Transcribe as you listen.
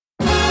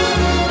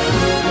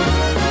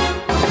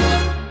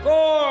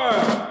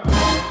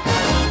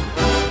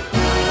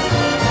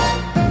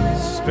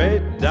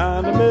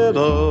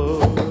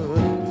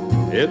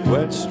It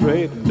went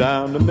straight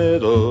down the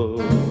middle.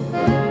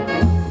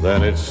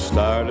 Then it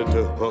started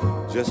to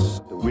hook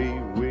just a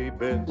wee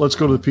bit. Let's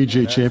go to the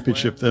PGA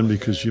Championship then,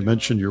 because you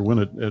mentioned your win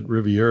at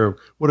Riviera.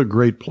 What a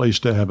great place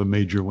to have a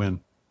major win.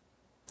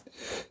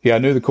 Yeah, I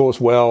knew the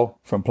course well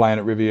from playing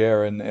at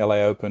Riviera and the LA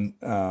Open.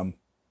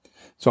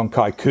 It's on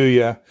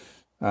Kikuyu.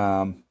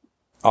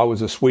 I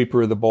was a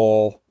sweeper of the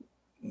ball.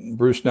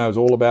 Bruce knows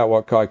all about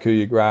what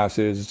Kikuyu grass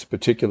is. It's a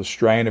particular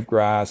strain of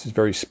grass. It's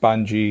very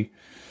spongy.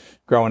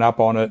 Growing up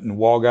on it, and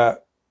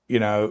Wagga, you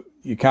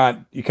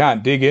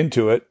can't dig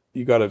into it.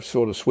 You got to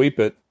sort of sweep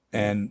it,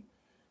 and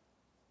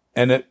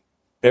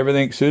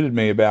everything suited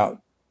me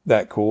about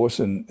that course,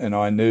 and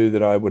I knew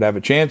that I would have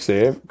a chance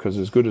there because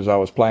as good as I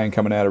was playing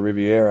coming out of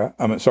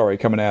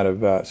coming out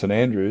of St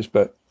Andrews,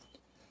 but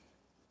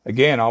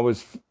again I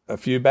was a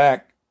few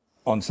back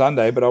on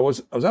Sunday, but I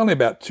was only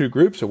about 2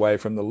 groups away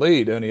from the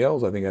lead. Ernie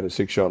Els, I think, had a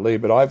 6-shot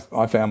lead, but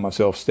I found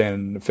myself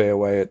standing in the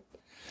fairway at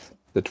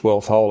the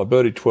 12th hole. I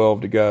birdied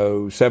 12 to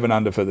go 7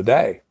 under for the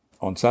day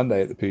on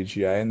Sunday at the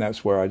PGA, and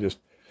that's where I just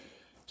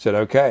said,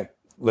 okay,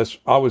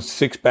 I was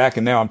 6 back,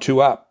 and now I'm 2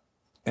 up,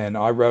 and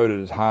I rode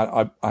it as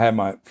hard. I had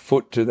my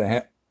foot to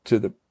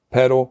the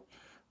pedal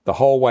the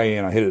whole way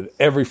in. I hit it at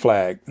every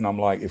flag, and I'm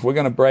like, if we're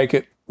going to break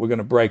it, we're going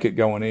to break it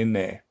going in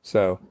there.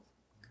 So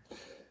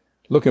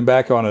looking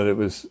back on it, it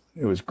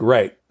was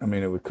great. I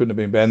mean, it couldn't have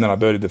been bad. And then I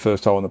birdied the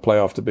first hole in the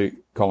playoff to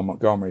beat Colin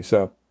Montgomery.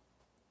 So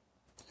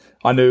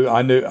I knew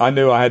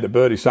I had to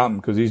birdie something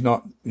because he's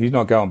not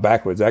going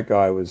backwards. That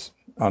guy was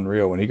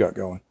unreal when he got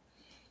going.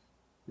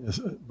 Yes,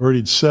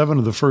 birdied 7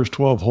 of the first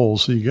 12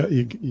 holes, so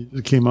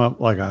you came out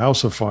like a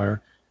house of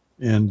fire,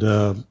 and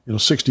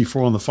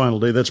 64 on the final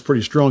day. That's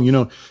pretty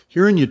strong.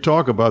 Hearing you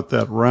talk about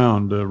that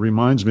round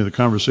reminds me of the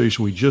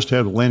conversation we just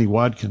had with Lanny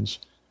Watkins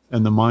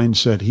and the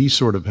mindset he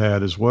sort of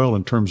had as well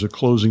in terms of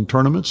closing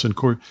tournaments. And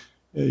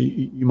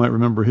you might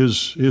remember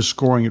his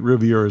scoring at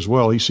Riviera as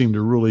well. He seemed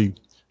to really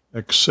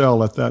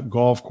excel at that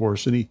golf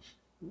course, and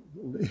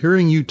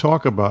hearing you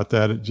talk about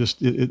that,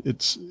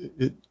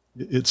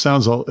 it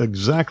sounds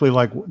exactly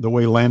like the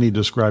way Lanny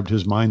described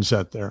his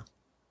mindset there.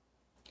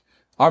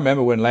 I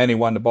remember when Lanny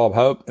won the Bob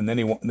Hope, and then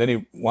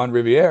he won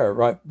Riviera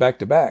right back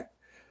to back,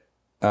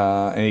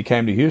 and he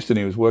came to Houston.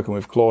 He was working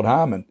with Claude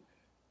Harmon,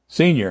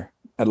 Senior,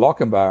 at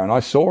Lochinvar, and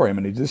I saw him,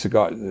 and he's just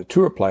a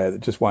tour player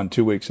that just won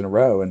 2 weeks in a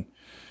row, and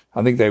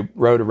I think they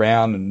rode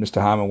around, and Mr.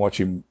 Harmon watched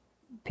him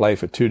play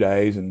for 2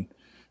 days, and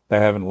they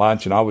were having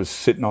lunch, and I was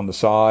sitting on the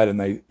side,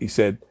 and he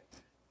said,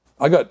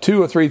 I got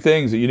 2 or 3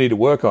 things that you need to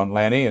work on,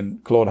 Lanny.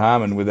 And Claude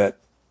Harmon, with the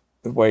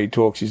way he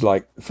talks, he's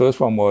like, the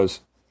first one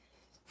was,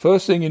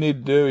 first thing you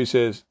need to do, he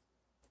says,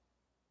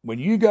 when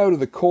you go to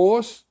the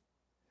course,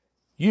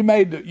 you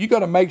got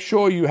to make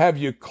sure you have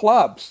your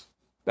clubs.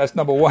 That's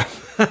number 1,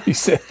 he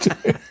said to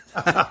me.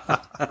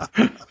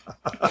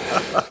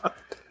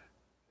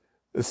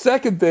 The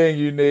second thing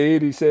you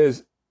need, he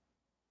says,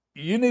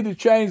 you need to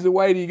change the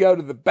way that you go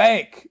to the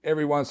bank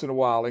every once in a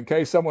while in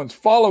case someone's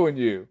following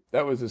you.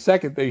 That was the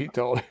second thing he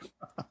told him.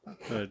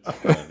 That's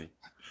funny.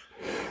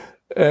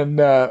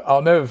 And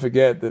I'll never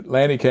forget that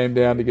Lanny came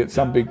down to get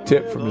some big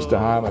tip from Mr.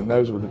 Harmon.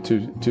 Those were the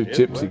two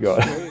tips he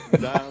got.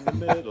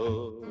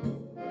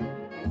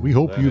 We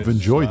hope you've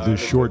enjoyed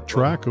this short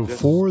track of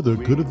For the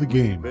Good of the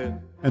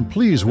Game. And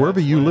please, wherever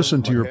you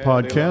listen to your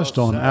podcast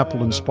on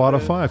Apple and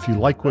Spotify, if you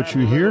like what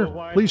you hear,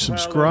 please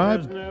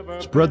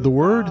subscribe, spread the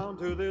word,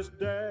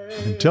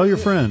 and tell your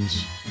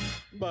friends.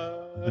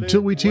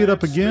 Until we tee it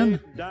up again,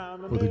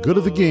 for the good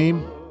of the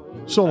game,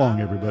 so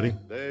long, everybody.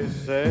 They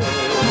say,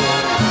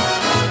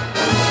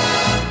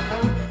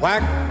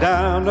 whack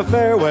down the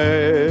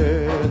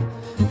fairway.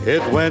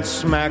 It went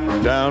smack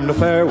down the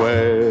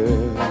fairway.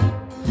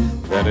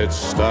 Then it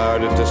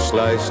started to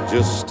slice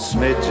just a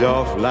smidge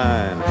off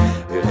line.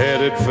 It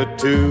headed for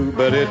 2,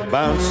 but it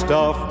bounced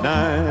off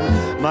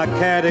 9. My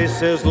caddy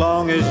says,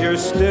 long as you're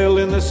still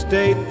in the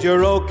state,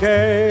 you're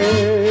okay.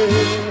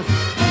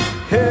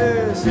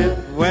 Yes, it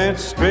went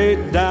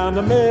straight down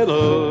the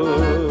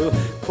middle,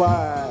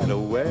 quite a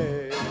way.